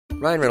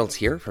Ryan Reynolds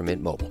here from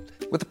Mint Mobile.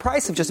 With the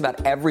price of just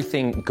about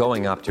everything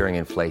going up during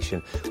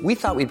inflation, we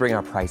thought we'd bring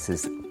our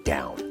prices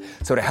down.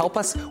 So to help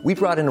us, we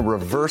brought in a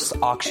reverse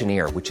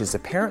auctioneer, which is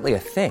apparently a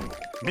thing.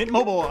 Mint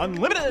Mobile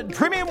Unlimited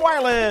Premium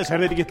Wireless. How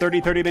to get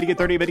 30, 30, bit to get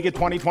 30, bit to get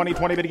 20, 20,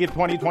 20, bit to get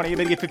 20, 20,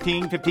 bit to get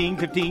 15, 15,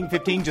 15,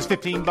 15, just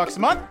 $15 a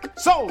month?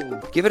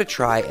 Sold! Give it a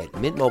try at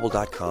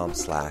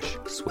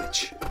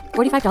mintmobile.com/switch.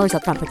 $45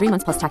 up front for 3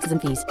 months plus taxes and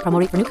fees. Promo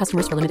rate for new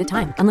customers for limited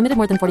time. Unlimited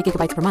more than 40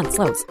 gigabytes per month.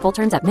 Slows full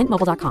terms at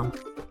mintmobile.com.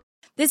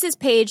 This is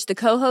Paige, the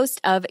co-host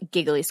of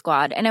Giggly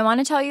Squad, and I want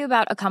to tell you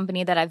about a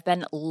company that I've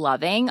been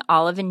loving,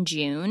 Olive &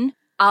 June.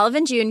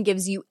 Olive & June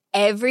gives you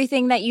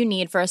everything that you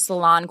need for a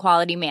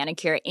salon-quality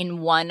manicure in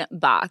one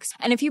box.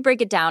 And if you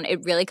break it down,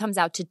 it really comes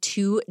out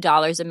to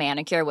 $2 a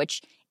manicure,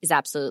 which is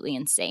absolutely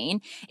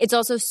insane. It's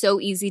also so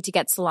easy to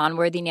get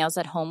salon-worthy nails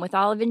at home with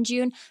Olive &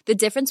 June. The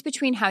difference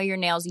between how your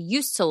nails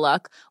used to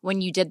look when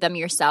you did them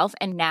yourself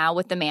and now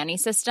with the Mani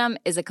system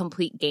is a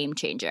complete game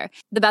changer.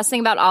 The best thing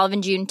about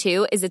Olive & June,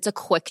 too, is it's a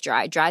quick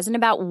dry. Dries in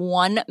about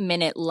 1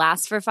 minute,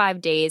 lasts for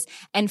 5 days,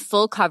 and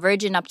full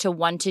coverage in up to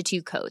 1 to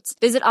 2 coats.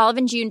 Visit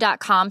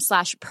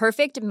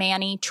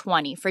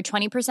oliveandjune.com/perfectmani20 for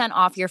 20%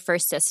 off your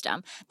first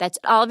system. That's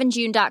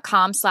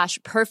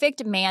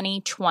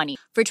oliveandjune.com/perfectmani20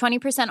 for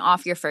 20%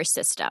 off your first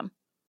system.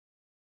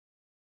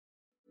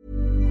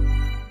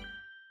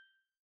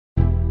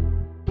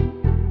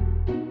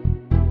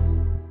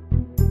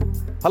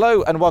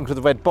 Hello and welcome to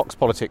the Red Box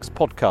Politics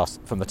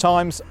podcast from The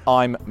Times.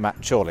 I'm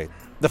Matt Chorley.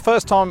 The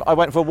first time I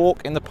went for a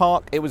walk in the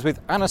park, it was with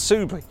Anna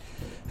Soubry,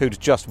 who'd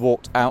just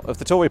walked out of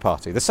the Tory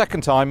party. The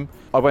second time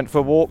I went for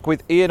a walk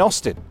with Ian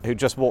Austin, who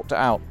just walked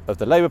out of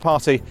the Labour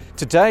Party.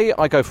 Today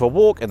I go for a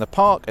walk in the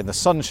park in the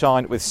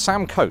sunshine with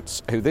Sam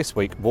Coates, who this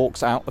week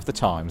walks out of the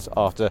Times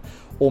after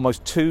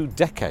almost 2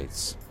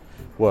 decades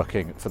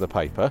working for the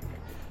paper.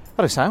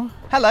 Hello, Sam.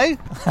 Hello.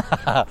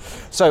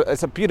 So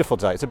it's a beautiful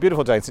day. It's a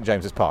beautiful day in St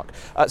James's Park.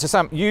 So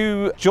Sam,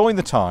 you joined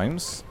the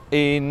Times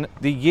in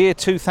the year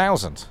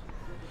 2000.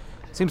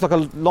 Seems like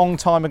a long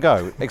time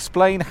ago.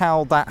 Explain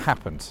how that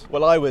happened.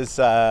 Well, I was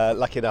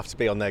lucky enough to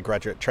be on their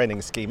graduate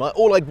training scheme.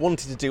 All I'd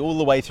wanted to do all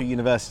the way through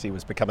university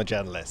was become a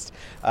journalist.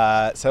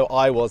 So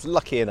I was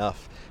lucky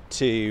enough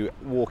to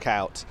walk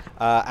out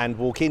and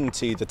walk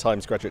into the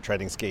Times graduate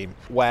training scheme,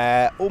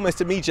 where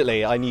almost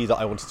immediately I knew that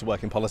I wanted to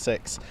work in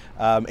politics.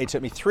 It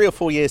took me 3 or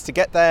 4 years to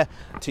get there.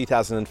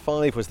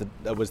 2005 was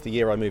the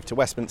year I moved to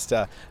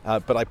Westminster,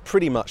 but I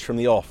pretty much from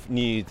the off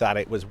knew that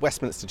it was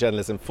Westminster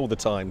journalism for the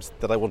Times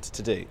that I wanted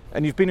to do.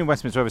 And you've been in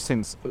Westminster ever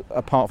since,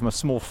 apart from a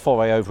small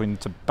foray over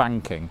into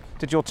banking.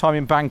 Did your time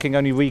in banking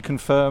only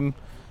reconfirm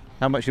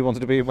how much you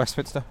wanted to be in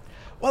Westminster?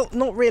 Well,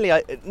 not really.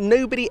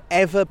 Nobody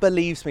ever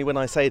believes me when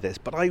I say this,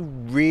 but I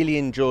really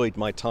enjoyed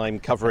my time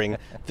covering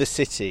the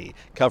city,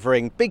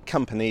 covering big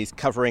companies,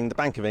 covering the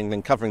Bank of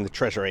England, covering the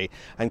Treasury,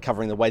 and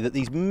covering the way that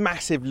these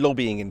massive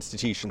lobbying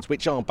institutions,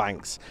 which are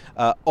banks,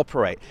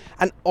 operate.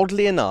 And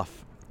oddly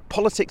enough,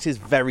 politics is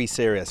very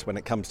serious when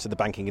it comes to the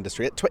banking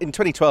industry. In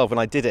 2012, when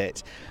I did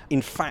it,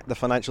 in fact, the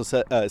financial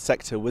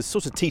sector was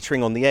sort of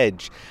teetering on the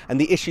edge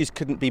and the issues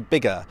couldn't be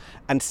bigger.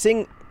 And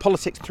seeing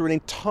politics through an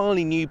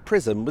entirely new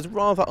prism was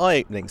rather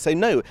eye-opening. So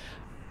no,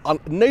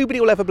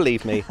 nobody will ever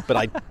believe me, but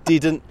I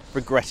didn't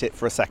regret it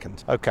for a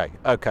second. Okay.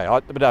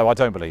 No, I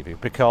don't believe you,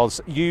 because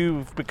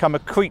you've become a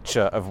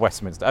creature of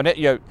Westminster. And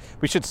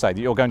we should say that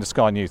you're going to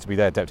Sky News to be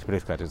their deputy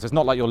political editor. It's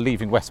not like you're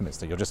leaving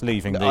Westminster. You're just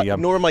leaving the.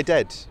 Nor am I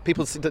dead.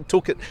 People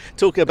talk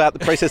about the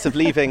process of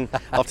leaving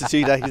after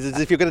 2 days as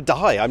if you're going to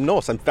die. I'm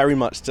not. I'm very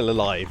much still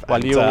alive.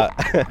 Well,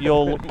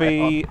 you'll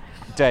be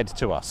dead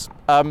to us.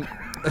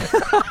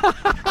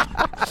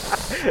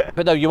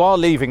 But no, you are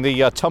leaving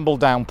the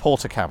tumble-down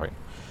porter cabin.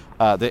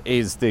 That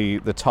is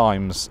the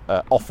Times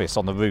office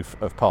on the roof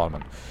of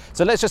Parliament.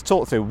 So let's just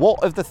talk through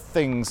what of the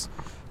things.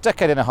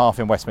 Decade and a half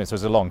in Westminster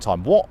is a long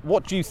time.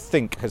 What do you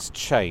think has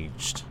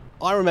changed?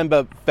 I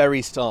remember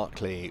very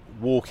starkly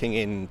walking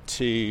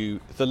into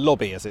the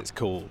lobby, as it's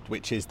called,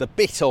 which is the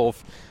bit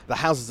of the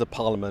Houses of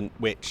Parliament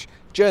which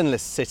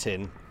journalists sit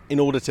in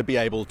order to be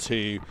able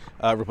to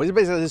report.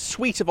 There's a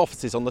suite of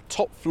offices on the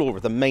top floor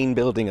of the main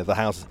building of the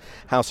House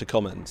of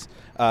Commons,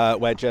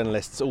 where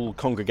journalists all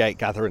congregate,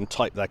 gather and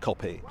type their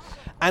copy.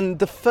 And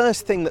the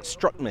first thing that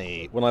struck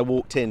me when I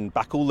walked in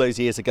back all those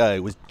years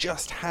ago was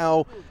just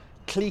how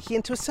cliquey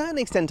and to a certain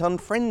extent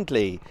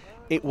unfriendly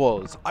it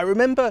was. I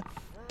remember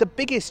the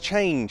biggest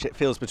change it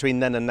feels between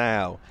then and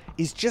now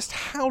is just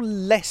how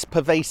less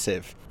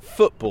pervasive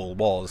football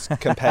was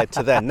compared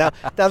to then. Now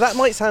that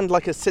might sound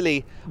like a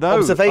silly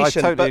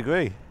observation. I totally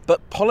agree.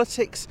 But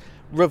politics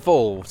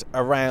revolved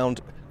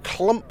around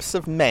clumps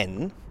of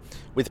men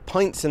with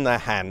pints in their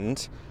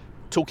hand,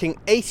 talking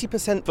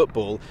 80%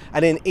 football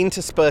and then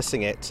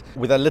interspersing it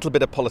with a little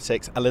bit of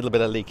politics, a little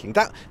bit of leaking.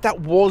 That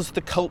was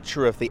the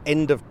culture of the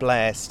end of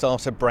Blair,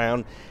 start of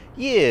Brown.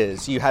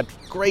 years. You had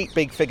great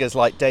big figures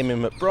like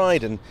Damien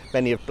McBride and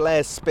many of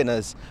Blair's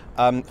spinners,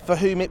 for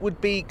whom it would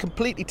be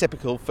completely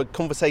typical for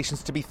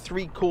conversations to be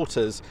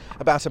 3/4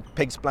 about a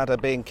pig's bladder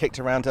being kicked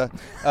around a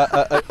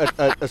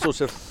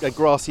sort of a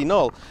grassy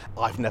knoll.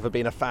 I've never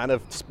been a fan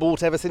of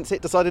sport ever since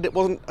it decided it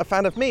wasn't a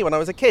fan of me when I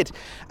was a kid.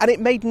 And it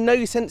made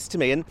no sense to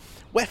me. And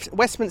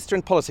Westminster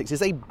and politics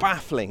is a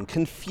baffling,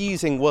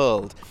 confusing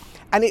world.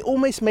 And it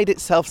almost made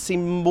itself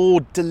seem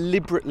more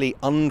deliberately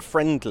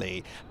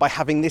unfriendly by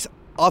having this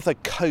other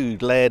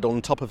code layered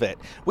on top of it,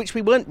 which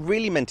we weren't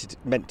really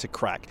meant to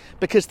crack,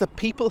 because the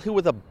people who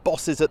were the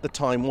bosses at the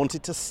time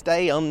wanted to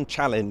stay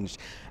unchallenged,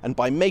 and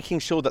by making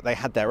sure that they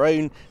had their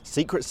own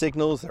secret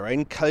signals, their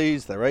own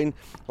codes, their own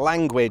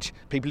language,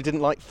 people who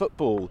didn't like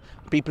football,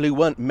 people who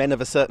weren't men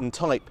of a certain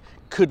type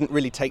couldn't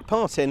really take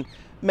part in,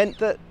 meant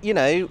that, you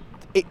know,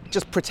 it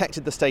just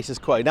protected the status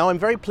quo. Now, I'm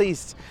very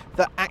pleased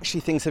that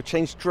actually things have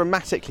changed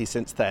dramatically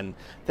since then.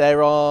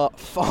 There are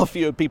far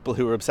fewer people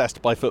who are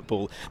obsessed by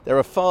football. There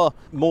are far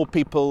more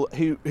people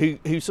who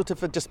sort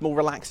of are just more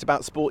relaxed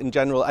about sport in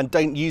general and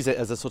don't use it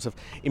as a sort of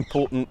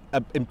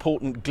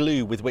important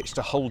glue with which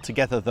to hold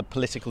together the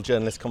political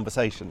journalist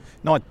conversation.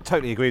 No, I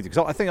totally agree with you,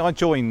 because I think I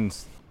joined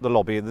the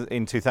lobby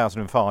in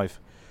 2005.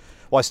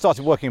 Well, I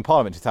started working in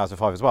Parliament in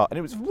 2005 as well, and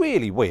it was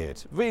really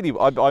weird. Really,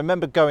 I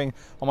remember going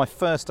on my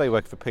first day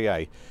working for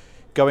PA,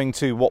 going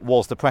to what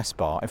was the press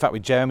bar, in fact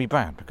with Jeremy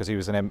Brand, because he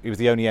was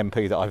the only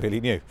MP that I really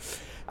knew.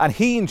 And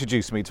he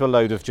introduced me to a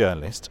load of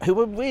journalists who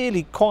were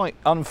really quite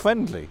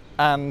unfriendly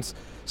and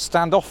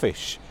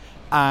standoffish.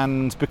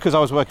 And because I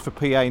was working for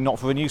PA, not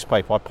for a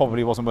newspaper, I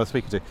probably wasn't worth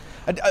speaking to.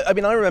 I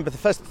mean, I remember the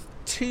first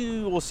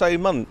 2 or so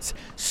months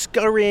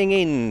scurrying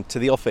into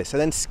the office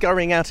and then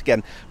scurrying out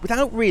again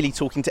without really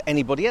talking to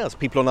anybody else,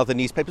 people on other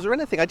newspapers or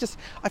anything.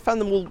 I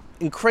found them all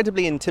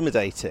incredibly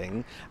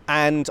intimidating,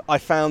 and I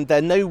found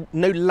there no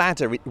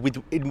ladder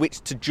in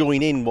which to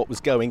join in what was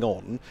going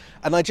on,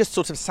 and I just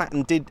sort of sat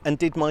and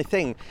did my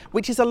thing,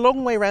 which is a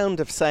long way round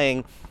of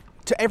saying,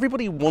 to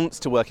everybody who wants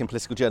to work in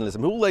political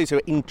journalism, all those who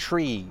are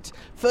intrigued,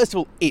 first of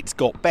all, it's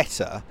got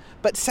better.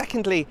 But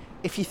secondly,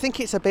 if you think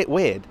it's a bit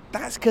weird,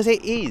 that's because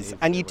it is.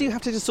 And you do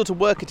have to just sort of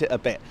work at it a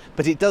bit.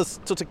 But it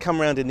does sort of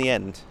come around in the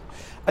end.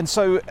 And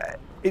so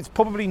it's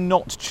probably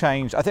not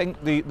changed. I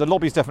think the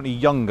lobby's definitely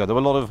younger. There were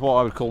a lot of what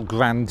I would call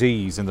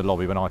grandees in the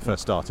lobby when I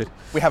first started.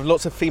 We have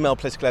lots of female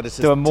political editors.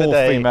 There were more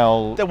today.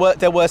 female. There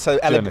were. So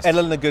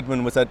Eleanor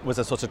Goodman was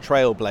a sort of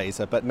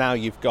trailblazer, but now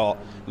you've got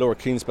Laura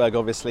Kuenssberg,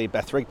 obviously,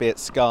 Beth Rigby at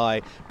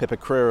Sky, Pippa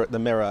Crerar at the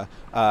Mirror,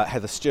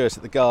 Heather Stewart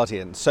at the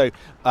Guardian. So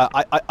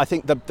I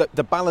think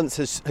the balance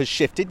has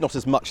shifted, not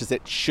as much as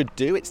it should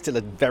do. It's still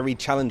a very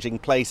challenging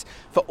place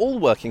for all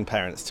working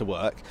parents to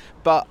work,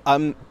 but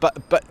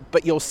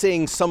you're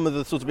seeing some of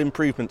the sort of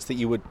improvements that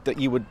you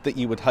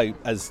would hope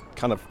as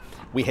kind of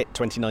we hit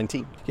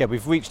 2019. Yeah,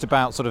 we've reached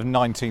about sort of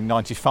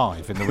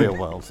 1995 in the real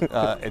world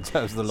in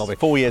terms of the lobby.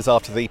 4 years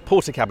after the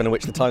Portakabin in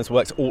which the Times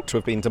Works ought to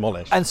have been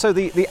demolished. And so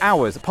the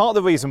hours, part of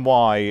the reason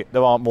why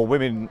there aren't more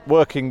women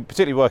working,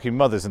 particularly working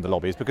mothers in the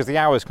lobby, is because the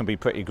hours can be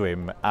pretty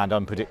grim and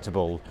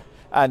unpredictable.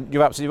 And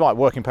you're absolutely right,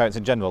 working parents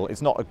in general,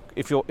 it's not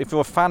if you're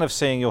a fan of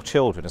seeing your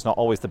children, it's not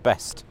always the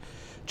best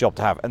job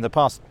to have, and the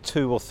past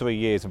 2 or 3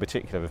 years in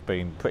particular have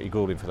been pretty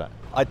grueling for that.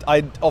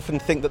 I often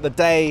think that the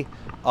day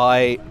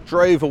I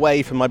drove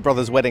away from my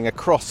brother's wedding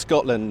across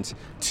Scotland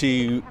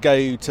to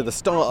go to the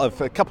start of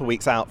a couple of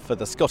weeks out for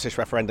the Scottish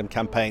referendum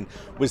campaign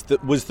was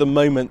the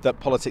moment that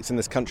politics in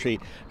this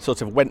country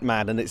sort of went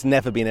mad, and it's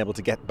never been able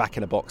to get back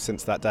in a box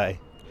since that day.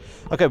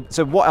 Okay,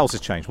 so what else has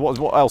changed?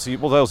 What else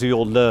are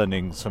your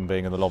learnings from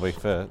being in the lobby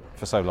for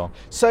so long?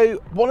 So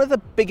one of the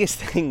biggest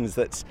things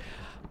that's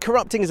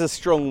corrupting is a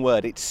strong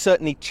word, it's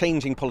certainly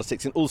changing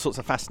politics in all sorts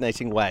of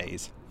fascinating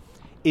ways,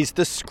 is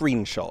the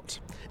screenshot.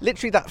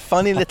 Literally that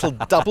funny little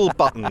double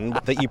button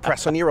that you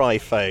press on your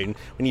iPhone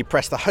when you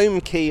press the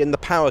home key and the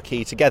power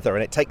key together,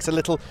 and it takes a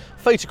little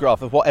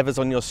photograph of whatever's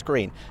on your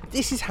screen.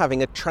 This is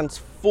having a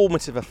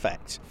transformative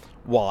effect.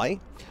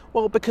 Why?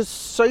 Well, because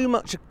so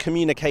much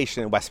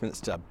communication in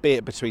Westminster, be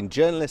it between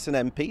journalists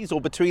and MPs, or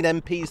between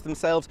MPs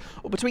themselves,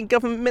 or between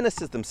government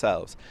ministers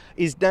themselves,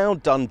 is now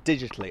done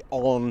digitally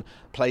on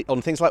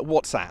things like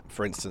WhatsApp,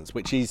 for instance,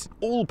 which is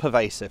all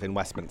pervasive in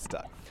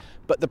Westminster.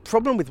 But the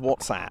problem with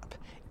WhatsApp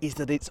is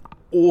that it's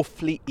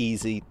awfully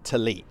easy to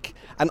leak.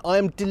 And I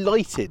am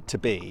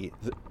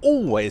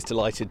always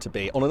delighted to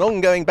be, on an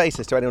ongoing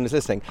basis to anyone who's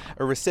listening,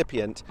 a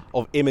recipient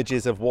of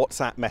images of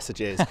WhatsApp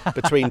messages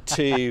between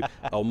 2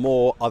 or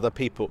more other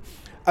people.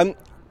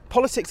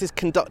 Politics is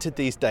conducted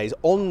these days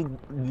on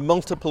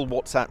multiple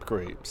WhatsApp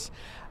groups.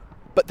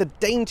 But the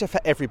danger for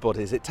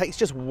everybody is it takes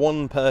just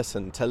one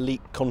person to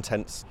leak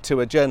contents to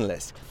a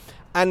journalist.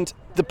 And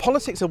the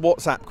politics of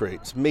WhatsApp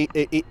groups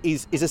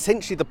is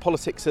essentially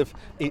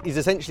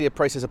a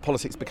process of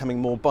politics becoming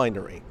more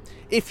binary.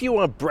 If you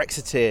are a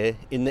Brexiteer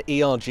in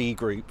the ERG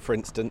group, for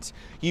instance,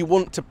 you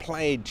want to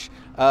pledge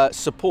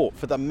support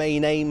for the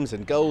main aims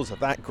and goals of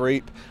that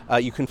group.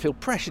 You can feel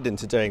pressured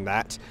into doing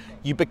that.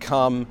 You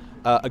become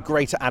a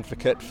greater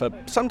advocate for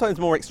sometimes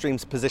more extreme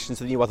positions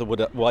than you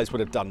otherwise would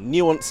have done.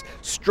 Nuance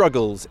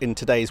struggles in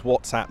today's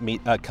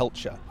WhatsApp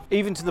culture.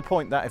 Even to the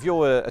point that if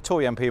you're a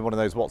Tory MP in one of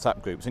those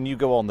WhatsApp groups and you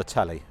go on the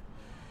telly,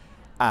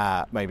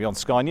 maybe on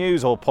Sky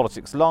News or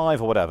Politics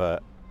Live or whatever,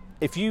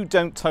 if you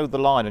don't toe the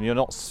line and you're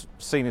not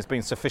seen as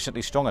being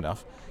sufficiently strong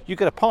enough, you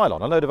get a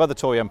pile-on. A load of other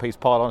Tory MPs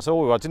pile on and say,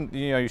 oh, I didn't,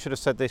 you should have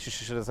said this, you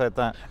should have said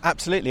that.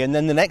 Absolutely. And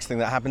then the next thing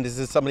that happened is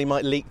that somebody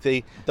might leak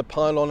the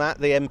pile-on at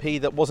the MP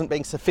that wasn't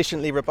being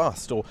sufficiently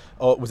robust or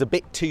was a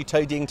bit too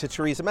toadying to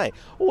Theresa May.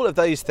 All of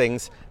those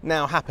things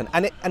now happen.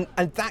 And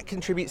that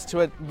contributes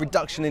to a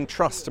reduction in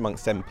trust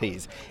amongst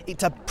MPs.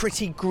 It's a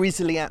pretty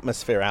grisly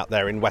atmosphere out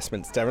there in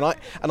Westminster.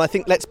 And I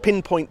think let's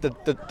pinpoint the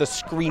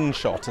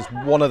screenshot as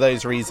one of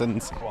those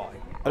reasons why.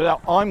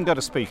 Now, I'm going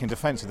to speak in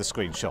defence of the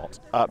screenshot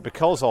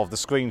because of the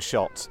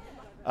screenshot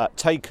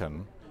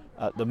taken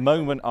at the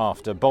moment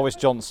after Boris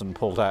Johnson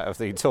pulled out of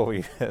the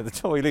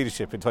Tory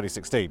leadership in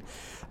 2016.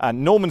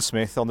 And Norman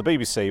Smith on the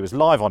BBC was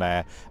live on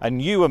air, and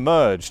you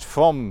emerged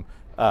from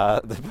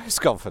the press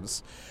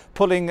conference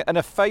pulling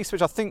a face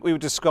which I think we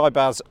would describe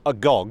as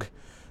agog,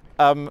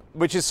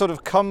 which has sort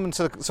of come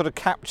to sort of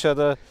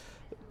capture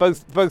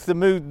both the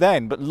mood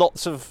then, but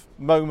lots of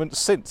moments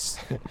since.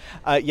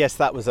 Yes,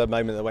 that was a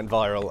moment that went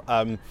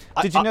viral.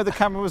 Did you know the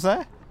camera was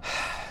there?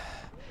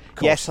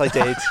 Yes, I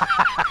did.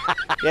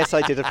 Yes,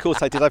 I did. Of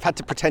course I did. I've had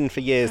to pretend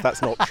for years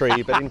that's not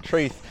true, but in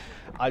truth,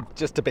 I'm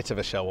just a bit of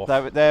a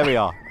show-off. There we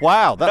are.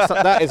 Wow, that's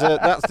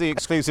the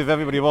exclusive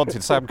everybody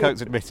wanted. Sam Coates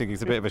admitting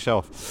he's a bit of a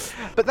show-off.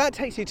 But that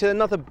takes you to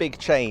another big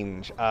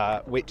change,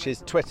 which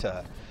is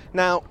Twitter.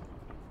 Now,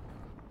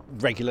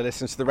 regular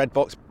listeners to the Red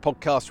Box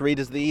podcast,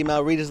 readers of the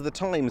email, readers of the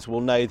Times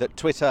will know that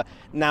Twitter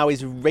now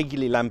is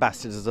regularly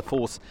lambasted as a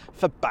force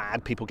for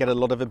bad. People get a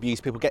lot of abuse,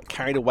 people get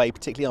carried away,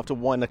 particularly after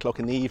 1 o'clock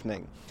in the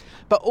evening.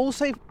 But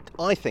also,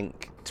 I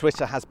think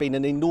Twitter has been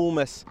an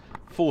enormous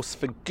force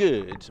for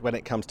good when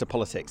it comes to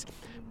politics,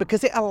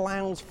 because it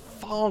allows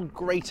far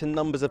greater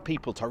numbers of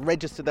people to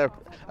register their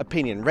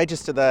opinion,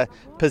 register their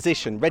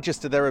position,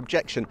 register their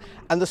objection.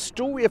 And the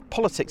story of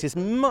politics is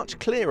much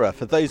clearer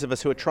for those of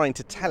us who are trying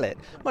to tell it,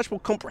 much more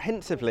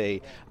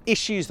comprehensively.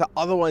 Issues that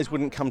otherwise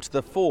wouldn't come to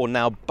the fore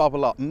now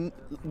bubble up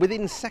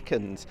within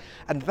seconds.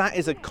 And that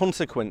is a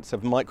consequence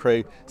of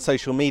micro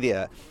social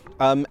media.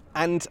 In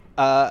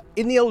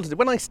the old days,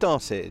 when I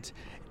started,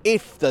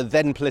 if the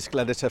then political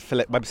editor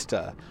Philip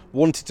Webster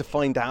wanted to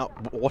find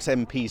out what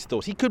MPs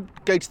thought, he could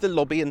go to the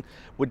lobby and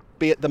would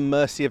be at the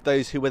mercy of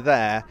those who were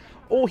there,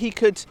 or he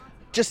could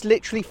just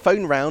literally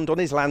phone round on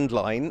his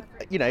landline,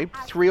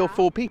 3 or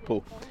 4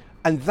 people.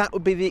 And that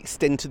would be the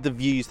extent of the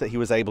views that he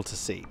was able to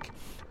seek.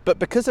 But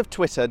because of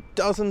Twitter,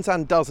 dozens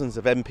and dozens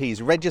of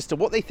MPs register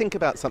what they think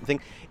about something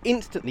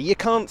instantly. You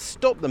can't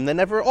stop them. They're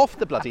never off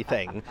the bloody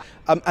thing.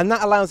 And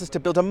that allows us to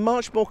build a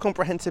much more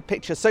comprehensive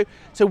picture. So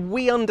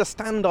we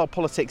understand our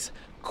politics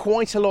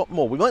quite a lot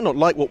more. We might not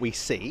like what we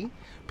see.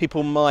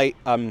 People might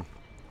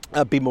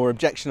be more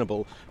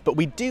objectionable. But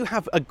we do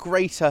have a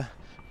greater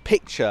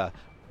picture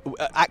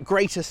at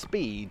greater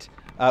speed,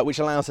 which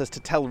allows us to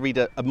tell the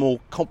reader a more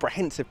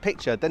comprehensive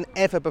picture than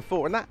ever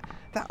before. And that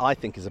I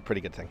think is a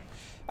pretty good thing.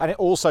 And it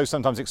also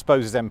sometimes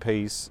exposes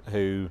MPs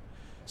who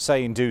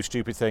say and do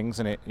stupid things,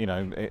 and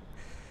it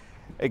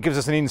gives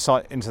us an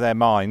insight into their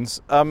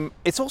minds.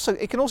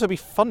 It can also be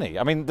funny.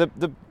 I mean,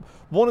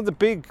 one of the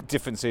big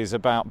differences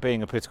about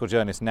being a political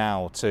journalist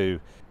now to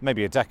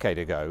maybe a decade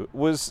ago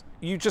was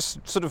you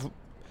just sort of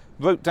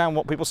wrote down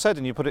what people said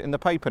and you put it in the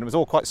paper, and it was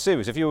all quite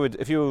serious. If you were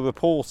a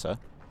reporter,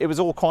 it was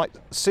all quite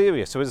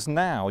serious. Whereas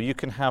now you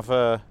can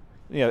have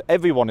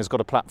everyone has got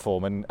a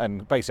platform,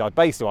 and basically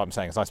what I'm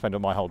saying is I spend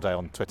my whole day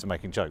on Twitter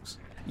making jokes.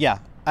 Yeah,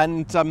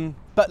 and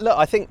but look,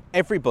 I think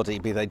everybody,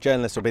 be they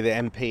journalists or be they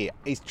MP,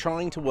 is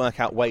trying to work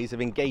out ways of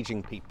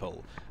engaging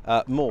people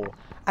more.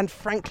 And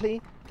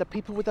frankly, the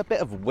people with a bit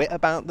of wit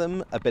about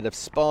them, a bit of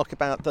spark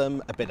about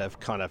them, a bit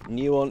of kind of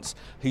nuance,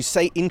 who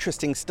say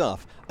interesting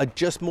stuff, are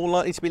just more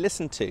likely to be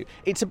listened to.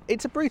 It's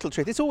a brutal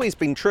truth. It's always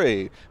been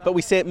true, but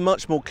we see it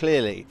much more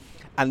clearly.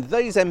 And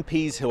those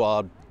MPs who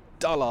are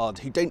dullard,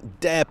 who don't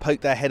dare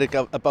poke their head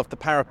above the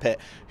parapet,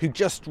 who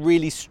just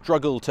really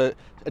struggle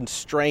and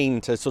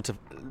strain to sort of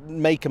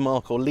make a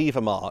mark or leave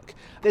a mark,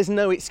 there's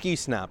no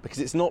excuse now, because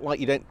it's not like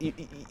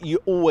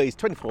you always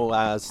 24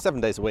 hours 7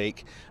 days a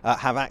week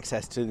have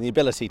access to the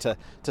ability to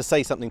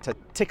say something, to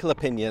tickle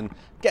opinion,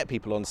 get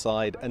people on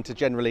side, and to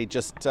generally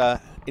just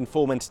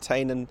inform,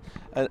 entertain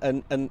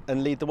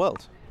and lead the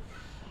world.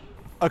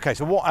 Okay,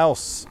 so what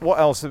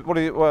else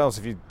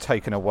have you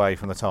taken away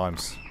from the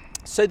Times?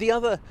 So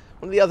one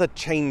of the other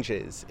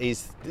changes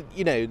is,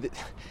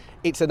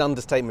 it's an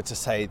understatement to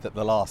say that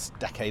the last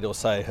decade or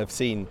so have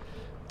seen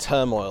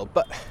turmoil.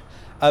 But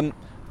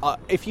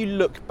if you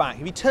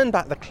turn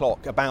back the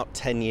clock about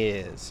 10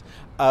 years,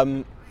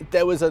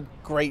 there was a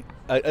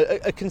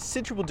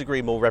considerable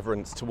degree more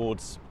reverence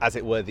towards, as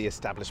it were, the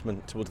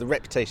establishment, towards the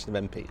reputation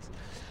of MPs.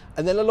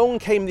 And then along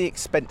came the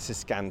expenses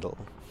scandal.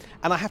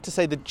 And I have to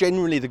say that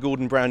generally the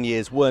Gordon Brown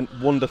years weren't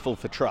wonderful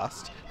for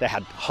trust. They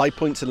had high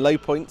points and low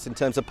points in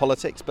terms of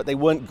politics, but they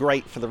weren't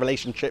great for the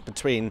relationship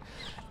between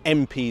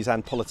MPs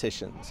and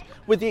politicians,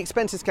 with the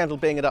expenses scandal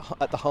being at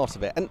the heart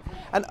of it.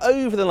 And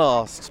over the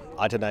last,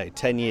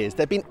 10 years,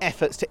 there have been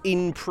efforts to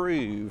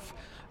improve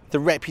the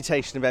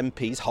reputation of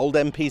MPs, hold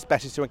MPs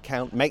better to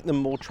account, make them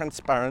more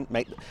transparent,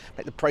 make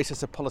the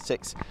process of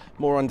politics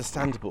more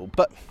understandable.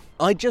 But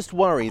I just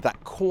worry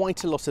that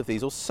quite a lot of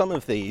these, or some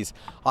of these,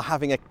 are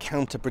having a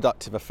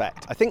counterproductive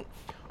effect. I think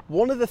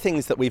one of the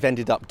things that we've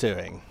ended up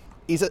doing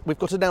is that we've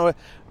got now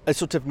a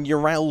sort of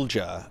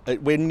neuralgia.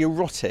 We're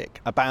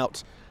neurotic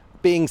about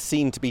being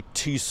seen to be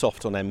too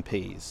soft on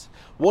MPs.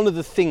 One of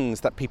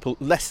the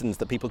lessons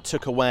that people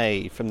took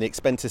away from the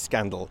expenses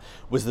scandal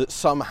was that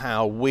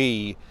somehow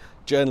we,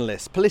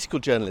 journalists, political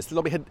journalists, the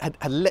lobby had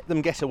let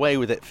them get away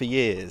with it for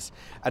years,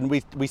 and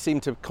we seem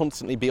to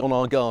constantly be on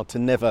our guard to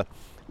never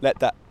let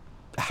that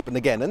happen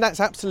again. And that's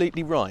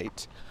absolutely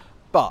right.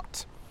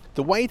 But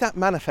the way that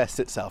manifests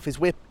itself is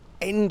we're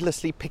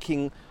endlessly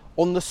picking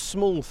on the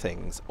small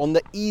things, on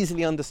the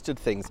easily understood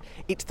things.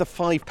 It's the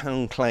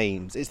 £5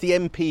 claims. It's the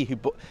MP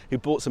who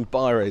bought some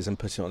biros and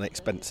put it on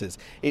expenses.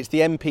 It's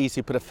the MPs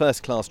who put a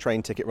first-class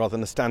train ticket rather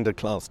than a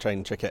standard-class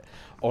train ticket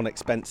on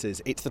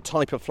expenses. It's the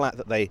type of flat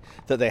that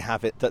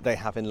they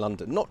have in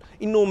London. Not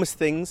enormous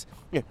things,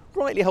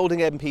 rightly holding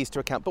MPs to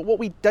account. But what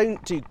we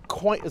don't do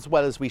quite as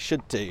well as we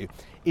should do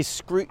is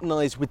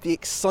scrutinise with the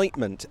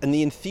excitement and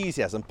the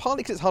enthusiasm,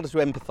 partly because it's harder to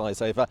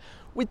empathise over,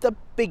 with the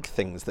big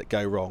things that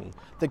go wrong,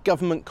 the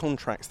government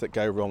contracts that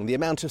go wrong, the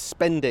amount of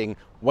spending,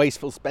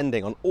 wasteful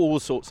spending on all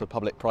sorts of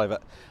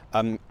public-private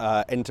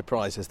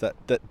enterprises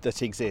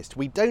that exist.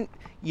 We don't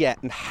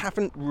yet and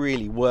haven't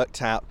really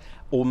worked out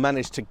or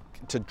managed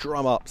to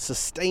drum up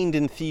sustained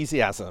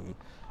enthusiasm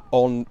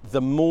on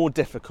the more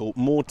difficult,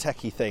 more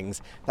techie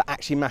things that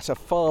actually matter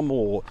far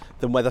more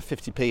than whether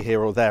 50p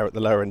here or there at the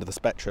lower end of the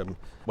spectrum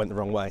went the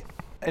wrong way.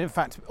 In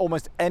fact,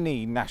 almost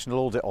any National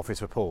Audit Office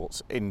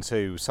reports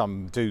into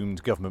some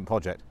doomed government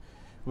project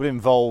would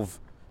involve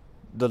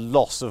the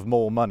loss of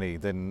more money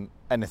than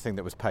anything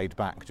that was paid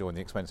back during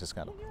the expenses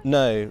scandal.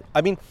 No,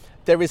 I mean,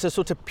 there is a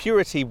sort of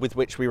purity with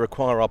which we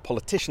require our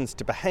politicians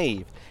to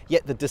behave,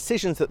 yet the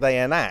decisions that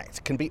they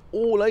enact can be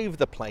all over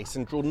the place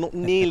and draw not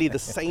nearly the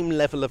same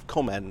level of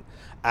comment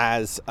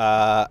as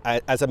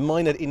a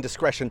minor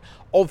indiscretion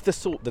of the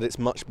sort that it's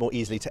much more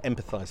easily to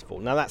empathise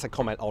for. Now, that's a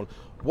comment on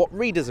what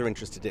readers are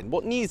interested in,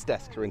 what news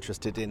desks are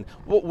interested in,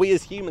 what we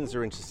as humans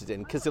are interested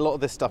in, because a lot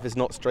of this stuff is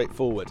not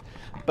straightforward.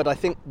 But I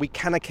think we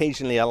can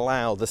occasionally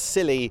allow the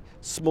silly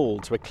small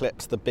to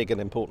eclipse the big and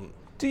important.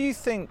 Do you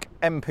think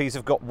MPs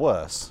have got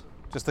worse?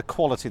 Just the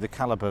quality, the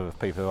calibre of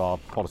people who are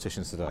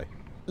politicians today?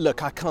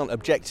 Look, I can't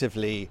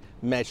objectively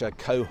measure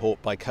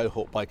cohort by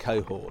cohort by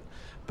cohort,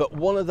 but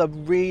one of the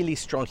really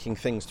striking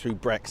things through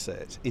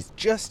Brexit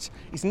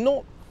is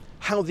not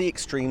how the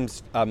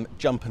extremes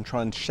jump and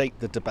try and shape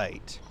the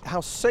debate.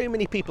 How so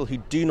many people who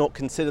do not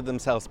consider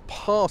themselves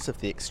part of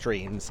the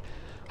extremes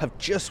have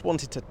just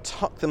wanted to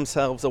tuck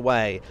themselves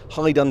away,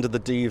 hide under the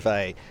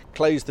duvet,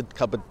 close the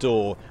cupboard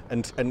door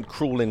and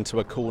crawl into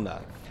a corner.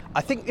 I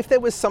think if there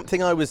was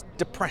something I was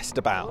depressed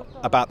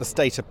about the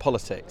state of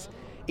politics,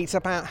 it's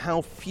about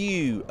how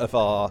few of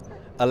our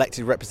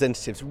elected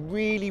representatives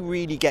really,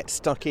 really get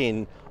stuck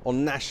in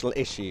on national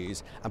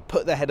issues and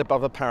put their head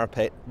above a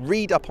parapet,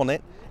 read up on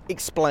it,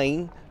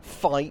 explain,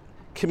 fight,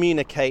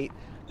 communicate,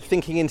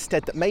 thinking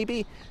instead that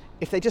maybe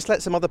if they just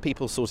let some other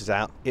people sort it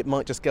out, it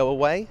might just go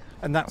away.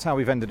 And that's how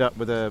we've ended up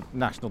with a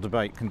national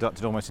debate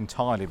conducted almost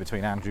entirely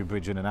between Andrew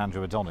Bridgen and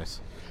Andrew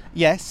Adonis.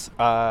 Yes,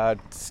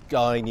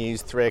 Sky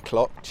News 3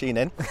 o'clock, tune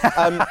in.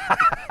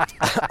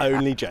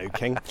 Only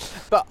joking.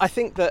 But I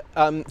think that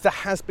there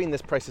has been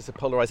this process of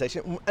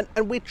polarisation,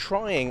 and we're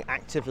trying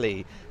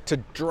actively to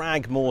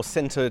drag more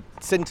centre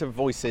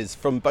voices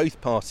from both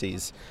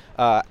parties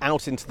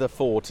out into the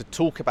fore to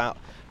talk about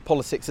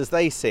politics as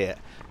they see it.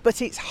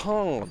 But it's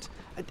hard.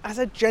 As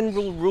a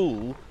general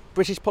rule,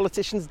 British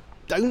politicians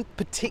don't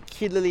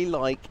particularly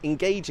like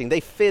engaging. They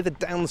fear the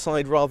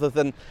downside rather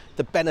than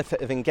the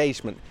benefit of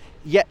engagement.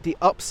 Yet the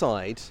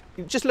upside,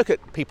 just look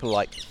at people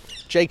like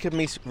Jacob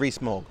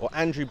Rees-Mogg or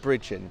Andrew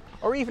Bridgen,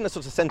 or even a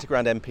sort of centre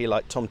ground MP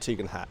like Tom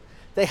Tugendhat.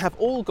 They have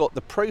all got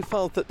the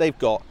profile that they've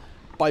got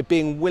by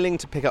being willing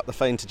to pick up the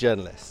phone to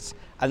journalists,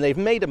 and they've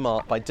made a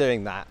mark by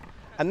doing that.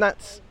 And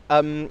that's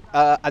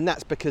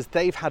because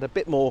they've had a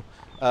bit more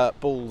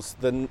balls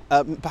than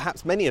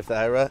perhaps many of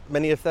their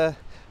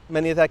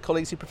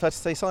colleagues who prefer to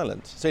stay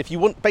silent. So if you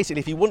want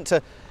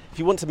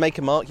to make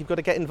a mark, you've got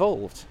to get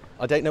involved.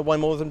 I don't know why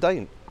more of them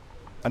don't.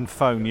 And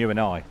phone you and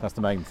I. That's the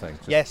main thing.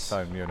 Just yes.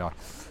 Phone you and I.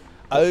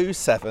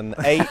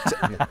 078.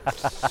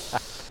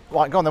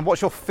 Right, go on then.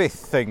 What's your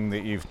fifth thing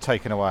that you've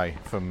taken away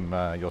from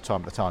your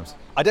time at the Times?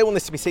 I don't want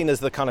this to be seen as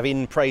the kind of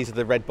in praise of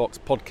the Red Box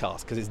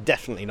podcast, because it's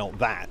definitely not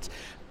that.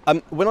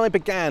 When I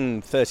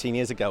began 13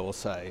 years ago or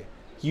so,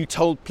 you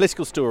told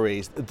political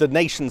stories, the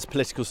nation's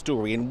political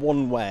story, in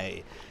one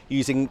way,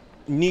 using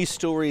news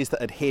stories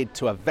that adhered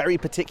to a very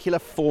particular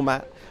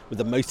format with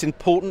the most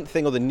important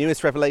thing or the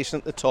newest revelation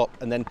at the top,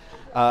 and then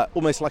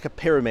almost like a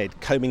pyramid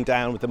combing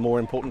down with the more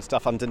important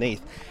stuff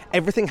underneath.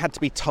 Everything had to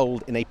be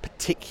told in a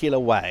particular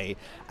way,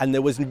 and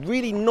there was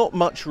really not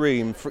much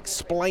room for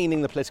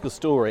explaining the political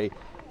story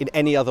in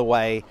any other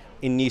way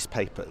in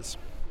newspapers.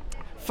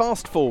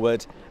 Fast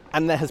forward,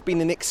 and there has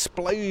been an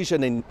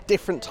explosion in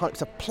different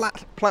types of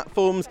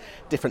platforms,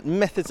 different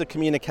methods of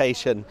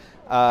communication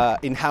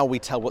in how we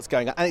tell what's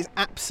going on. And it's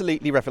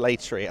absolutely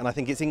revelatory, and I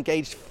think it's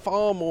engaged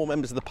far more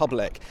members of the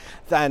public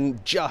than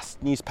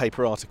just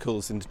newspaper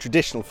articles in the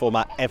traditional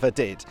format ever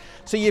did.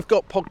 So you've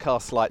got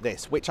podcasts like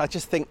this, which I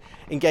just think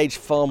engage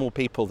far more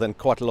people than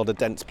quite a lot of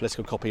dense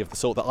political copy of the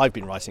sort that I've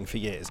been writing for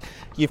years.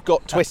 You've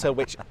got Twitter,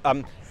 which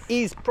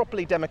is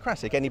properly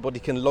democratic. Anybody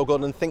can log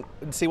on and think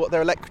and see what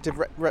their elected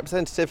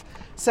representative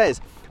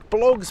says.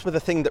 Blogs were the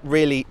thing that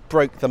really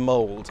broke the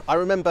mould. I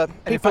remember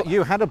In fact,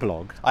 you had a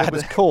blog. It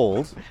was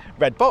called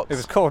Red Box. It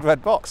was called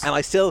Red Box. And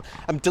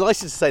I'm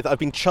delighted to say that I've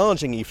been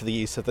charging you for the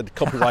use of the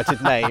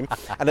copyrighted name.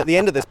 And at the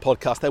end of this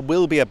podcast, there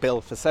will be a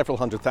bill for several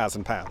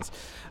 £100,000.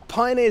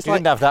 Pioneers you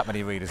didn't have that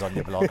many readers on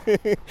your blog.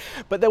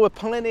 But there were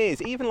pioneers,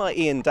 even like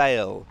Ian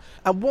Dale.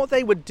 And what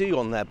they would do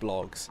on their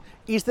blogs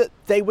is that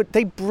they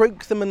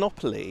broke the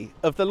monopoly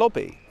of the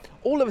lobby.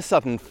 All of a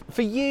sudden,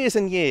 for years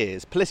and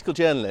years, political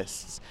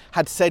journalists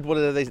had said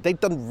they'd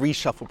done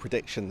reshuffle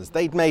predictions,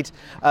 they'd made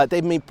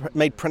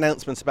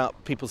pronouncements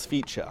about people's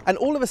future, and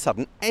all of a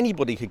sudden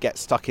anybody could get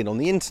stuck in on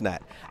the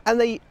internet.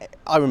 And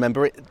I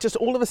remember it, just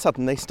all of a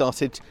sudden they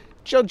started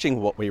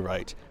judging what we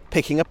wrote,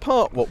 picking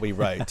apart what we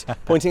wrote,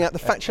 pointing out the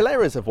factual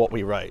errors of what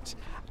we wrote,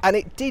 and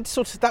it did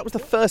that was the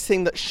first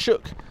thing that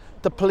shook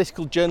the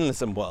political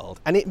journalism world,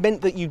 and it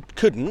meant that you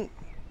couldn't.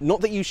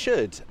 Not that you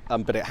should,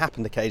 but it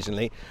happened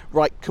occasionally,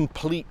 write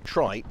complete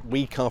trite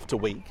week after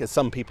week, as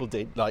some people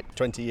did like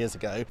 20 years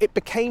ago. It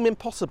became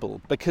impossible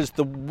because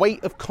the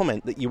weight of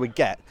comment that you would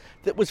get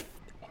that was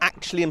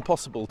actually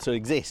impossible to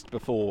exist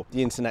before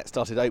the internet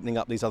started opening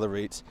up these other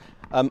routes.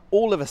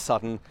 All of a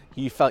sudden,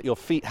 you felt your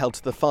feet held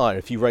to the fire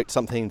if you wrote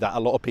something that a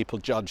lot of people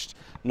judged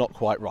not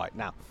quite right.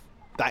 Now,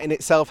 that in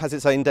itself has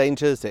its own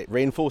dangers. It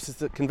reinforces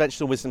the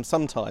conventional wisdom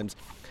sometimes.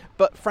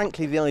 But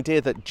frankly, the idea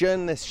that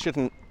journalists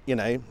shouldn't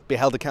be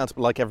held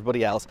accountable like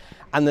everybody else,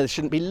 and there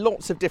shouldn't be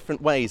lots of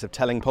different ways of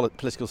telling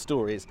political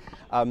stories.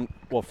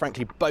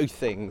 Frankly, both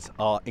things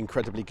are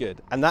incredibly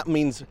good. And that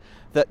means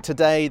that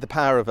today the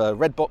power of a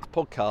Red Box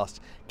podcast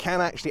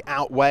can actually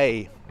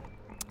outweigh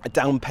a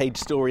down-page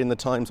story in the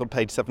Times on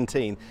page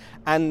 17.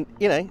 And,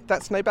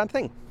 that's no bad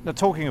thing. Now,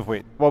 talking of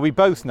which, we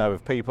both know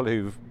of people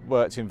who've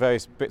worked in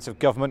various bits of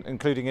government,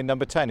 including in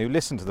Number 10, who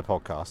listen to the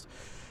podcast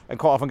and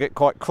quite often get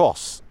quite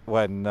cross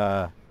when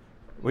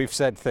we've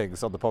said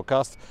things on the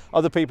podcast.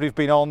 Other people who've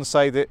been on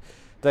say that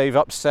they've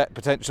upset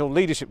potential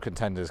leadership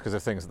contenders because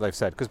of things that they've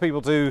said, because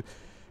people do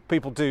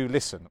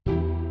listen.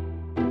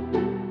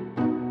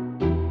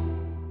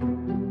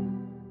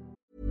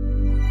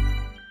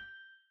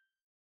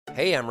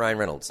 Hey, I'm Ryan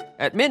Reynolds.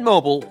 At Mint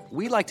Mobile,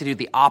 we like to do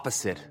the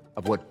opposite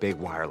of what Big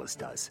Wireless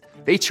does.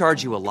 They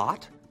charge you a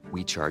lot,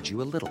 we charge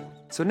you a little.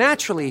 So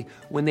naturally,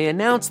 when they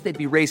announced they'd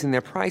be raising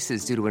their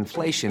prices due to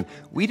inflation,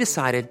 we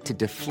decided to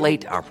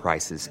deflate our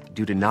prices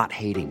due to not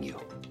hating you.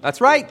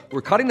 That's right.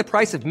 We're cutting the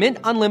price of Mint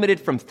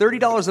Unlimited from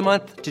 $30 a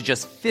month to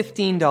just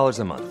 $15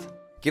 a month.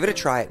 Give it a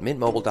try at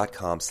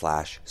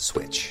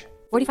mintmobile.com/switch.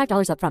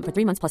 $45 up front for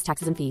 3 months plus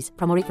taxes and fees.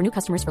 Promo rate for new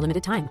customers for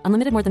limited time.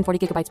 Unlimited more than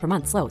 40 gigabytes per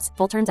month. Slows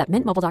full terms at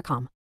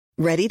mintmobile.com.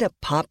 Ready to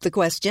pop the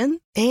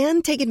question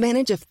and take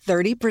advantage of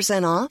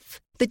 30% off?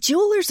 The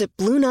jewelers at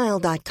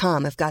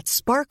BlueNile.com have got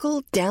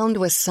sparkle down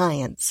to a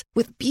science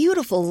with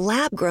beautiful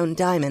lab-grown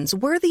diamonds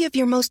worthy of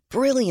your most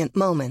brilliant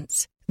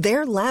moments.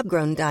 Their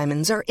lab-grown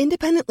diamonds are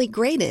independently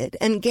graded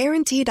and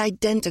guaranteed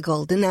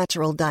identical to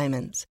natural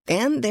diamonds.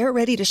 And they're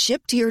ready to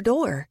ship to your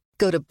door.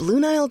 Go to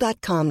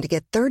BlueNile.com to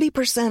get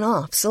 30%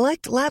 off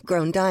select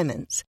lab-grown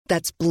diamonds.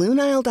 That's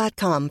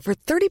BlueNile.com for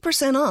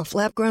 30% off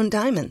lab-grown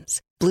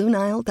diamonds.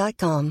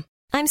 BlueNile.com.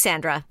 I'm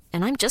Sandra,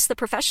 and I'm just the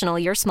professional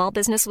your small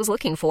business was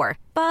looking for.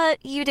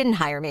 But you didn't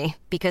hire me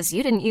because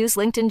you didn't use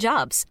LinkedIn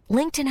Jobs.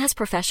 LinkedIn has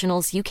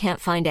professionals you can't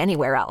find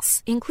anywhere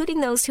else,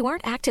 including those who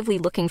aren't actively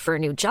looking for a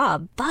new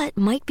job, but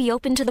might be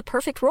open to the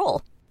perfect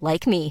role,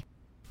 like me.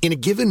 In a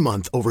given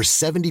month, over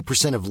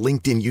 70% of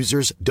LinkedIn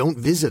users don't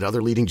visit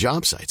other leading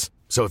job sites.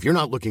 So if you're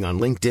not looking on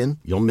LinkedIn,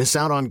 you'll miss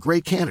out on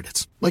great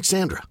candidates like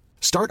Sandra.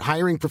 Start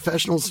hiring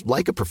professionals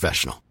like a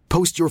professional.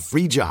 Post your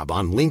free job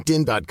on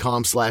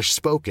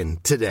linkedin.com/spoken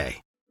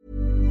today.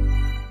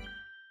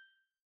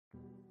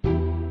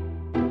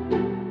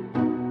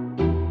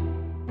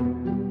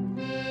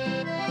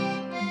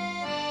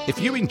 If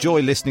you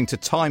enjoy listening to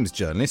Times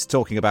journalists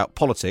talking about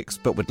politics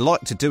but would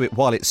like to do it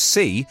while it's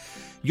sea,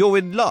 you're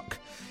in luck.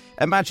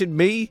 Imagine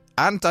me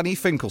and Danny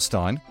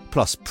Finkelstein,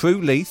 plus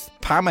Prue Leith,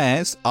 Pam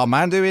Ayres,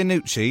 Armando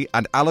Iannucci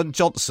and Alan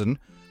Johnson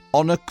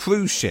on a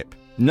cruise ship.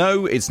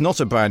 No, it's not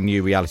a brand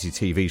new reality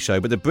TV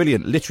show, but the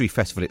brilliant literary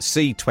festival at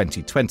sea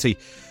 2020,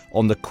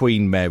 on the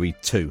Queen Mary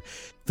 2.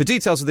 For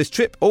details of this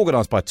trip,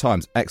 organised by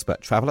Times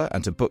Expert Traveller,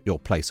 and to book your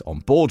place on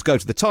board, go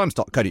to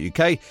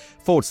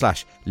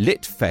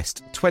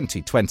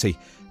thetimes.co.uk/litfest2020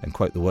 and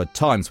quote the word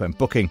Times when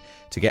booking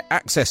to get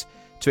access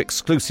to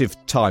exclusive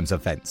Times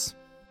events.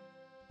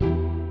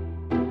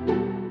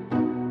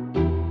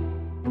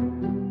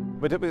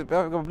 We're having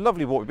a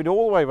lovely walk. We've been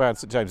all the way around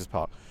St James's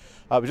Park.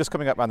 We're just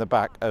coming up around the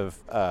back of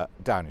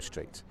Downing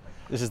Street.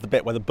 This is the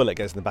bit where the bullet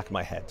goes in the back of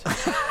my head.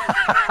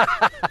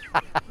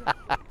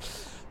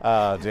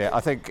 Dear.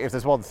 I think if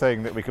there's one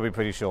thing that we can be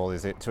pretty sure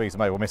is that Theresa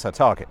May will miss her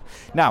target.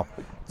 Now,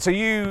 so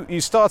you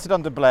started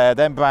under Blair,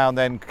 then Brown,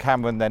 then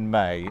Cameron, then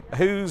May.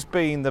 Who's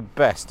been the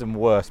best and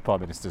worst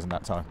Prime Ministers in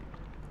that time?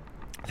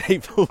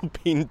 They've all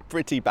been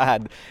pretty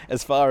bad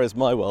as far as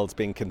my world's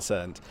been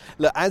concerned.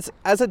 Look, as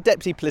a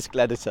deputy political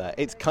editor,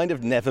 it's kind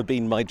of never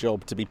been my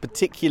job to be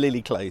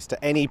particularly close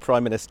to any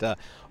Prime Minister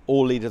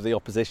or Leader of the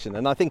Opposition.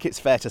 And I think it's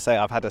fair to say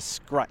I've had a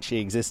scratchy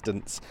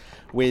existence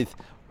with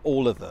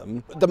all of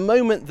them. The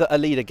moment that a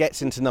leader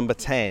gets into number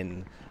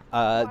 10,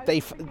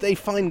 they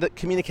find that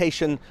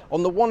communication,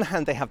 on the one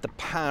hand, they have the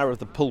power of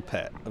the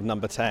pulpit of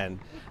number 10,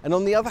 and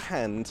on the other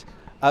hand,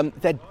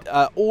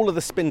 all of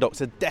the spin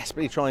doctors are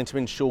desperately trying to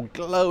ensure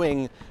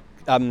glowing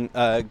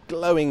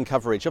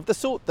coverage of the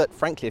sort that,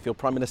 frankly, if you're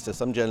Prime Minister,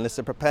 some journalists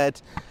are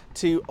prepared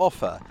to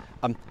offer.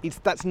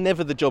 That's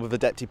never the job of a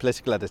deputy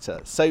political editor.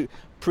 So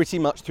pretty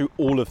much through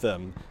all of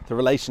them, the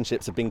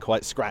relationships have been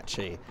quite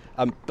scratchy.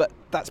 But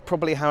that's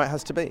probably how it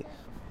has to be.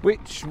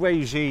 Which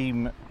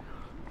regime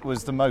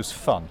was the most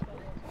fun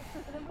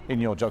in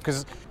your job?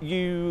 Because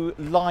you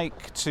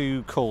like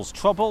to cause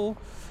trouble.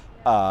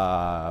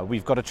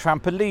 We've got a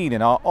trampoline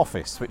in our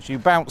office which you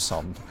bounce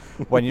on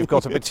when you've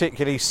got a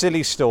particularly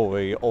silly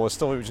story or a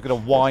story which is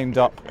going to wind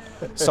up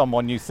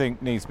someone you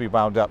think needs to be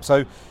wound up.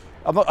 So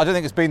I don't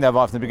think it's been there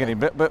right from the beginning,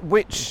 but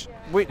which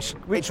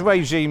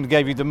regime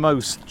gave you the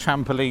most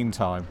trampoline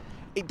time?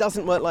 It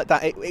doesn't work like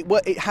that.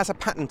 It has a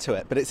pattern to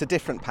it, but it's a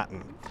different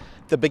pattern.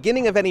 The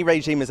beginning of any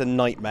regime is a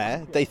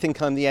nightmare. They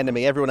think I'm the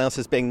enemy, everyone else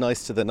is being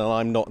nice to them and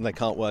I'm not, and they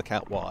can't work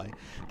out why.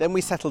 Then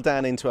we settle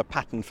down into a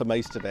pattern for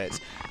most of it,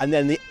 and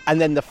then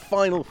the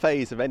final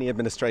phase of any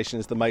administration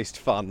is the most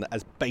fun,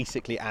 as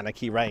basically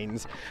anarchy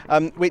reigns,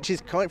 which is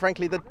quite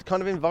frankly the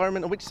kind of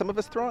environment in which some of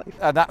us thrive.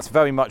 And that's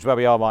very much where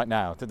we are right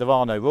now. There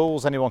are no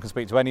rules, anyone can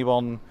speak to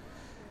anyone.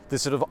 The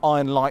sort of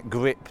iron-like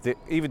grip that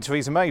even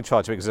Theresa May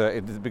tried to exert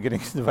at the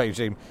beginning of the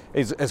regime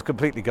has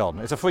completely gone.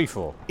 It's a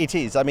free-for-all. It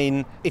is. I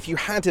mean, if you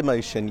had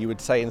emotion, you would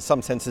say in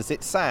some senses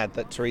it's sad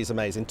that Theresa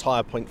May's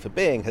entire point for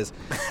being has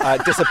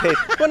disappeared.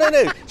 Well,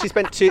 no. She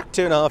spent two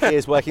and a half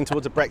years working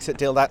towards a Brexit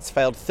deal. That's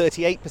failed.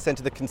 38%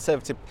 of the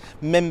Conservative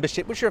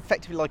membership, which are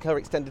effectively like her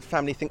extended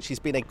family, think she's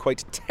been a,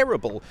 quote,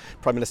 terrible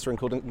Prime Minister,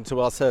 according to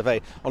our survey.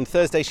 On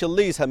Thursday, she'll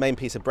lose her main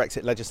piece of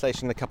Brexit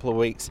legislation in a couple of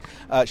weeks.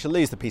 She'll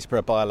lose the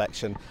Peterborough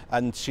by-election,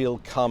 and she'll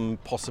come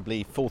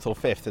possibly 4th or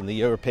 5th in the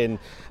European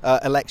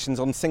elections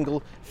on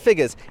single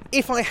figures.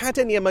 If I had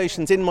any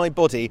emotions in my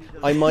body,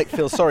 I might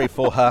feel sorry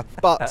for her,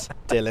 but,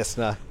 dear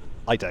listener,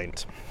 I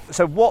don't.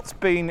 So what's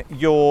been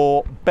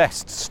your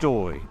best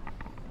story?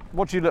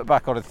 What do you look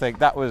back on and think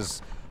that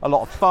was a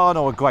lot of fun,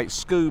 or a great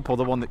scoop, or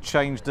the one that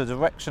changed the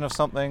direction of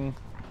something?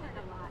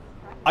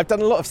 I've done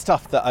a lot of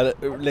stuff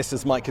that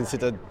listeners might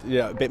consider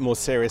a bit more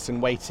serious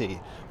and weighty,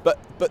 but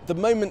the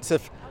moments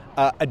of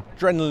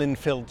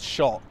adrenaline-filled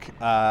shock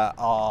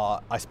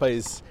are, I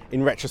suppose,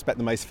 in retrospect,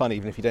 the most fun,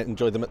 even if you don't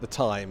enjoy them at the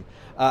time.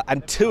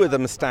 And two of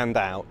them stand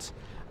out.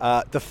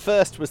 The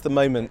first was the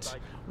moment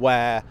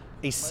where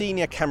a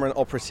senior Cameron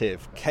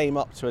operative came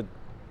up to a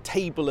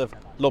table of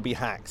lobby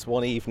hacks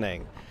one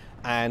evening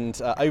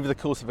and over the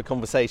course of a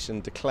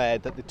conversation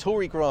declared that the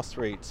Tory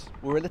grassroots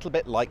were a little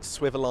bit like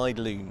swivel-eyed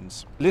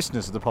loons.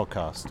 Listeners of the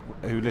podcast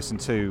who listened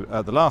to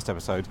the last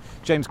episode,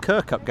 James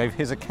Kirkup gave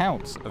his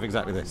account of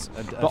exactly this,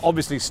 but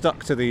obviously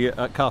stuck to the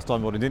cast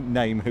iron board and didn't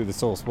name who the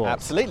source was.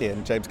 Absolutely,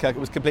 and James Kirkup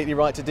was completely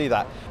right to do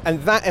that.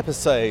 And that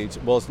episode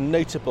was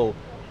notable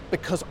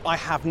because I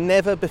have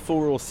never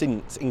before or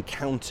since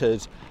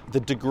encountered the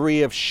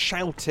degree of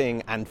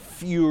shouting and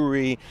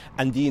fury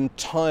and the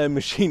entire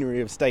machinery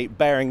of state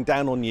bearing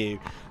down on you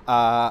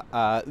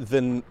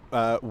than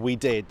we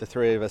did, the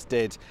three of us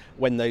did,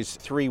 when those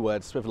three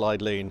words,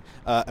 swivel-eyed loon,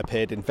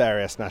 appeared in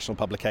various national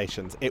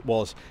publications. It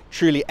was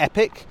truly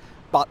epic,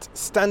 but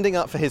standing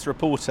up for his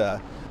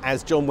reporter,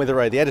 as John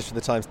Witherow, the editor of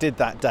the Times, did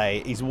that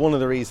day, is one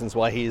of the reasons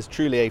why he is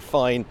truly a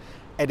fine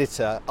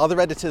editor. Other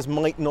editors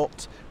might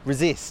not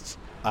resist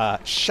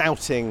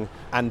shouting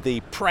and the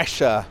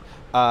pressure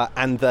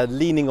and the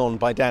leaning on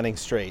by Downing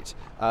Street,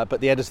 but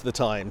the editor of the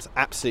Times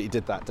absolutely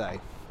did that day.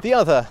 The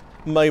other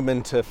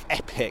moment of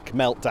epic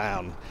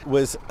meltdown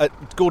was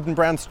at Gordon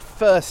Brown's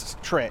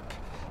first trip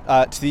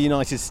to the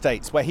United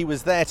States, where he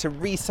was there to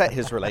reset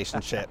his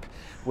relationship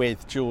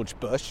with George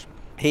Bush.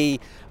 He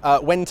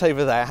went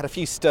over there, had a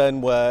few stern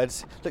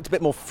words, looked a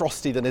bit more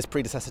frosty than his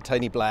predecessor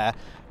Tony Blair.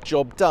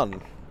 Job done.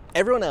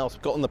 Everyone else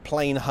got on the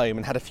plane home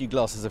and had a few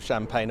glasses of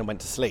champagne and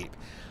went to sleep.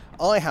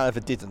 I, however,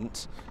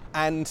 didn't.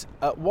 And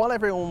while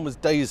everyone was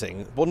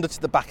dozing, wandered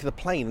to the back of the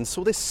plane and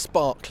saw this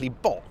sparkly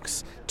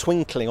box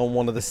twinkling on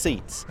one of the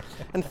seats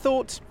and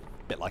thought,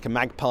 a bit like a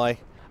magpie,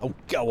 oh,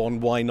 go on,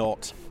 why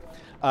not?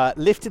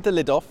 Lifted the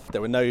lid off,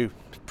 there were no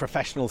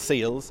professional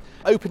seals,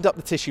 opened up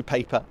the tissue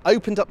paper,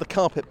 opened up the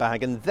carpet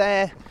bag, and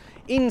there,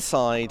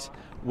 inside,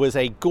 was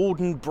a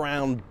Gordon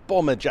Brown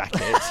bomber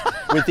jacket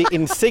with the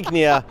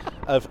insignia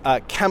of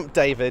Camp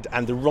David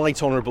and the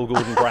Right Honourable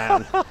Gordon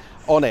Brown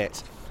on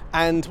it.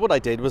 And what I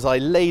did was I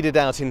laid it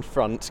out in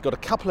front, got a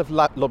couple of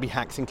lobby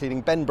hacks,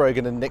 including Ben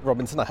Brogan and Nick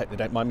Robinson, I hope they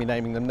don't mind me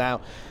naming them now,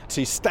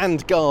 to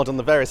stand guard on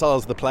the various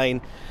aisles of the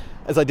plane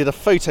as I did a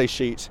photo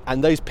shoot,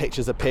 and those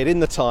pictures appeared in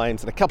the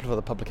Times and a couple of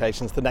other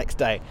publications the next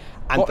day.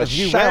 And what, of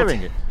you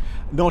wearing it?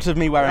 Not of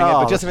me wearing it,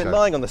 but just of it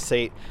lying on the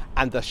seat,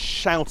 and the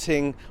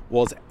shouting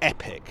was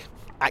epic.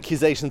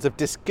 Accusations of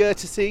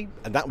discourtesy,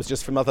 and that was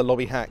just from other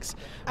lobby hacks,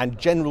 and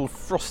general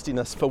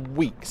frostiness for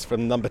weeks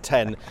from Number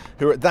 10,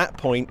 who at that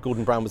point,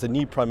 Gordon Brown was a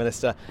new Prime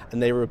Minister,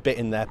 and they were a bit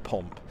in their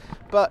pomp.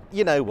 But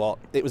you know what,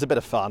 it was a bit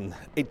of fun.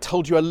 It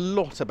told you a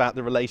lot about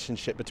the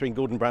relationship between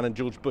Gordon Brown and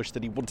George Bush,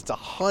 that he wanted to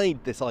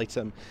hide this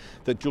item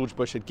that George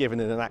Bush had given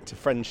in an act of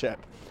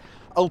friendship.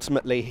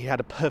 Ultimately, he had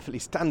a perfectly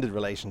standard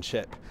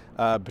relationship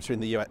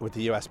with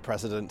the US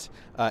president,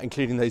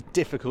 including those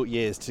difficult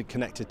years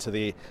connected to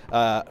the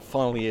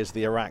final years of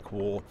the Iraq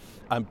War.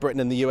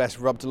 Britain and the US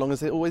rubbed along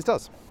as it always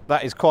does.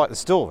 That is quite the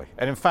story.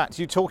 And in fact,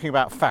 you talking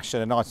about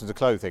fashion and items of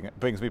clothing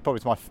brings me probably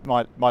to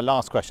my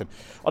last question.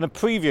 On a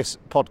previous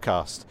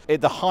podcast,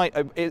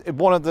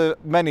 one of the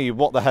many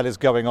What the Hell is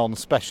Going On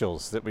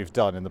specials that we've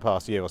done in the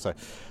past year or so,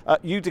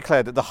 you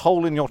declared that the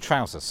hole in your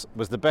trousers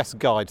was the best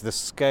guide to the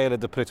scale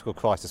of the political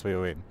crisis we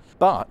were in.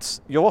 But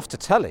you're off to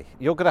telly.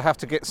 You're going to have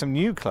to get some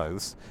new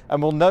clothes,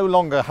 and we'll no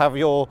longer have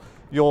your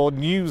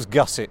news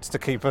gussets to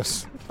keep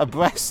us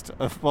abreast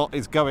of what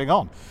is going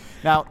on.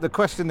 Now, the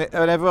question that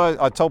whenever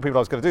I told people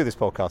I was going to do this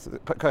podcast, the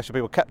question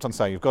people kept on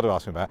saying, you've got to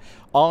ask me about,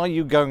 are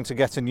you going to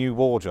get a new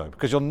wardrobe?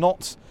 Because you're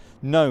not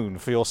known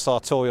for your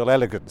sartorial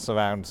elegance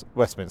around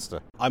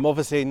Westminster. I'm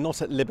obviously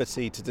not at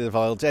liberty to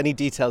divulge any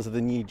details of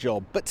the new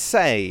job, but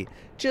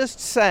just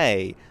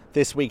say,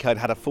 this week I'd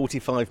had a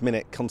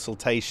 45-minute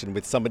consultation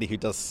with somebody who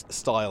does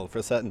style for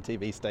a certain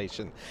TV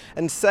station,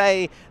 and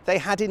say they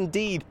had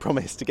indeed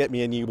promised to get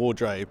me a new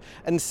wardrobe,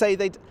 and say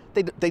they'd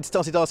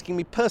started asking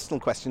me personal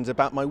questions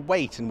about my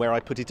weight and where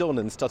I put it on,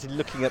 and started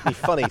looking at me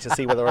funny to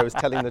see whether I was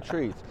telling the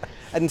truth,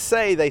 and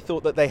say they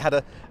thought that they had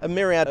a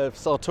myriad of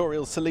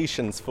sartorial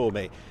solutions for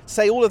me.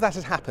 Say all of that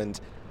had happened.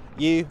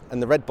 You and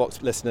the Red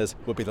Box listeners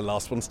will be the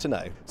last ones to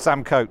know.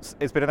 Sam Coates,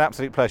 it's been an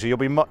absolute pleasure. You'll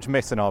be much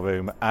missed in our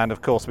room. And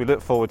of course, we look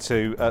forward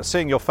to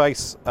seeing your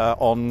face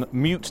on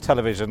mute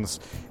televisions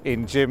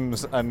in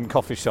gyms and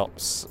coffee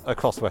shops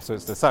across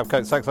Westminster. Sam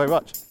Coates, thanks very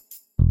much.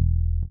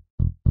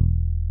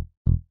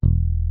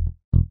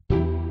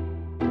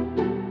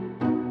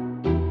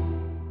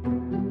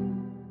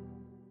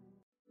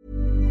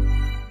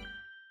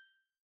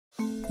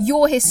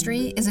 Your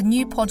History is a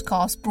new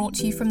podcast brought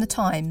to you from The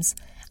Times,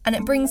 and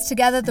it brings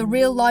together the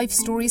real-life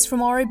stories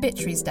from our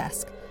obituaries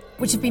desk,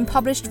 which have been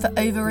published for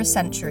over a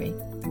century.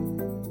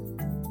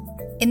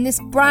 In this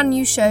brand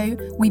new show,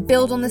 we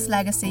build on this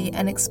legacy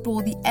and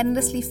explore the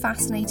endlessly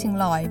fascinating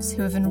lives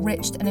who have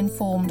enriched and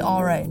informed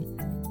our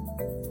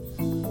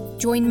own.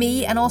 Join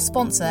me and our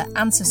sponsor,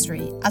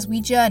 Ancestry, as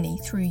we journey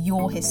through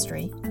your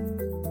history.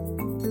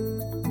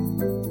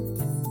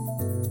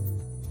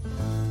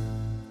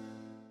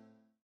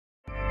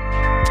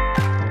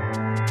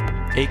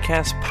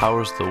 Acast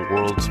powers the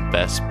world's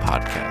best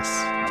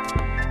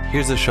podcasts.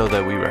 Here's a show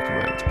that we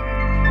recommend.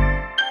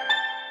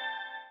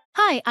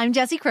 Hi, I'm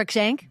Jessie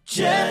Cruikshank.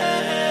 Jessie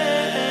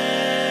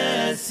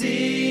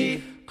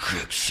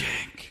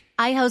Cruikshank.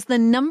 I host the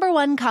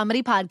 #1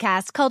 comedy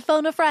podcast called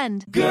Phone a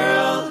Friend.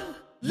 Girl,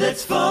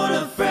 let's phone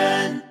a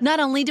friend. Not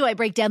only do I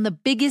break down the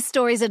biggest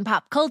stories in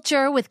pop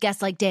culture with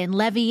guests like Dan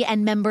Levy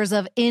and members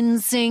of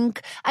NSYNC,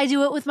 I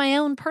do it with my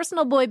own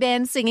personal boy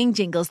band singing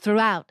jingles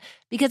throughout.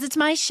 Because it's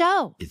my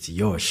show. It's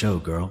your show,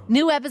 girl.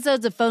 New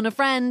episodes of Phone a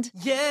Friend.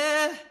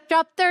 Yeah.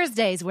 Drop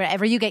Thursdays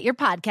wherever you get your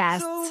podcasts.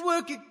 So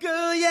work it,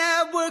 girl,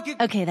 yeah, work it.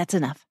 Okay, that's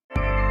enough.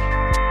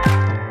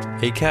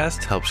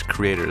 Acast helps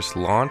creators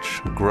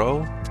launch, grow,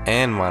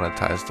 and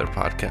monetize their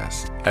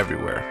podcasts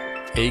everywhere.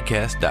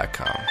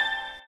 Acast.com.